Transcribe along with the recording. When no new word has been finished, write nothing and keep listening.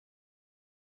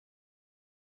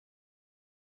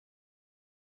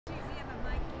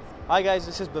Hi guys,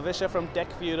 this is Bhavisha from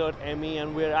TechView.me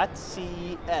and we're at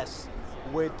CES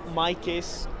with my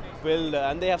case builder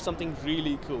and they have something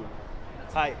really cool.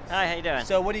 Hi. Hi, how you doing?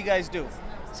 So what do you guys do?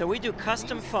 So we do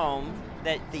custom foam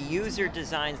that the user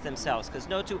designs themselves, because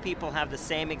no two people have the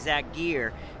same exact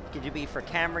gear. It could be for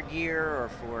camera gear or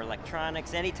for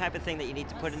electronics, any type of thing that you need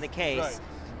to put in the case. Right.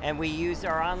 And we use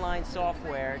our online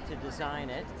software to design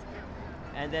it,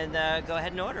 and then go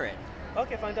ahead and order it.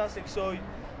 Okay, fantastic. So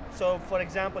for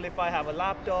example, if I have a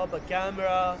laptop, a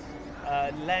camera,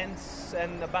 a lens,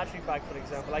 and a battery pack, for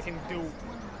example, I can do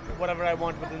whatever I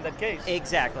want within that case.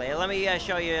 Exactly. Let me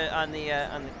show you on the.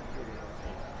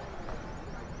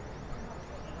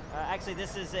 Actually,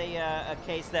 this is a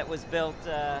case that was built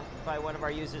by one of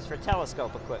our users for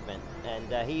telescope equipment,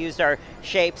 and he used our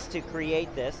shapes to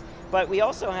create this. But we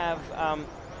also have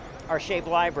our shape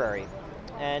library,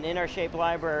 and in our shape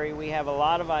library we have a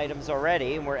lot of items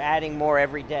already, and we're adding more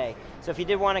every day. So if you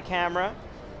did want a camera,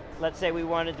 let's say we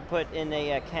wanted to put in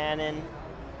a Canon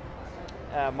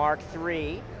Mark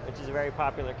III, which is a very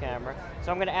popular camera.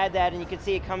 So I'm going to add that, and you can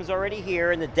see it comes already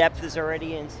here, and the depth is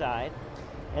already inside.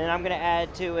 And I'm going to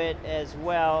add to it as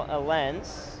well a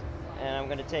lens, and I'm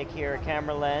going to take here a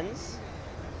camera lens,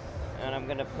 and I'm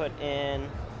going to put in,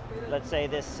 let's say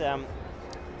this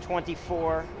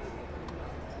 24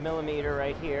 millimeter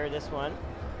right here, this one,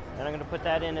 and I'm going to put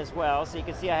that in as well. So you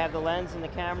can see I have the lens and the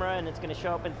camera, and it's going to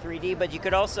show up in 3D, but you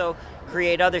could also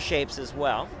create other shapes as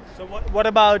well. So what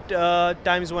about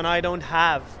times when I don't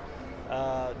have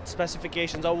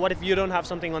specifications, or what if you don't have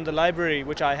something on the library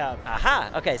which I have?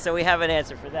 Aha, okay, so we have an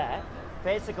answer for that.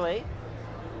 Basically,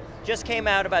 just came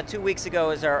out about 2 weeks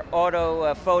ago is our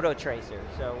auto photo tracer.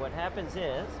 So what happens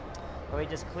is, let me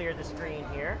just clear the screen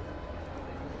here.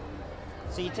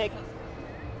 So you take,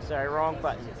 sorry, wrong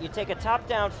button. You take a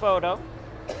top-down photo,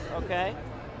 okay,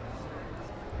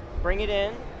 bring it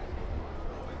in,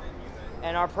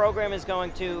 and our program is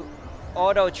going to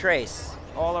auto trace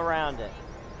all around it.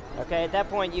 Okay, at that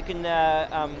point you can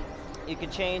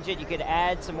change it, you could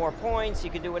add some more points, you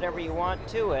can do whatever you want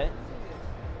to it.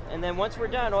 And then once we're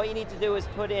done, all you need to do is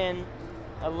put in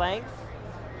a length,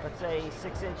 let's say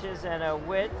 6 inches, and a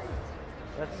width,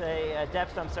 let's say a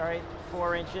depth,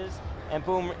 4 inches, and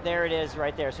boom, there it is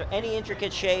right there. So any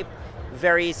intricate shape,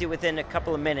 very easy, within a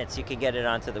couple of minutes you can get it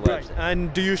onto the website.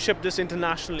 And do you ship this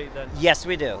internationally then? Yes,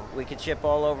 we do. We can ship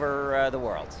all over the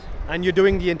world. And you're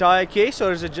doing the entire case,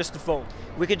 or is it just the foam?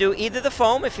 We could do either the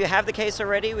foam, if you have the case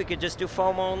already, we could just do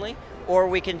foam only, or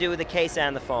we can do the case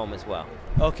and the foam as well.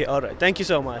 Okay, all right. Thank you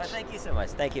so much. Thank you so much.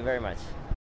 Thank you very much.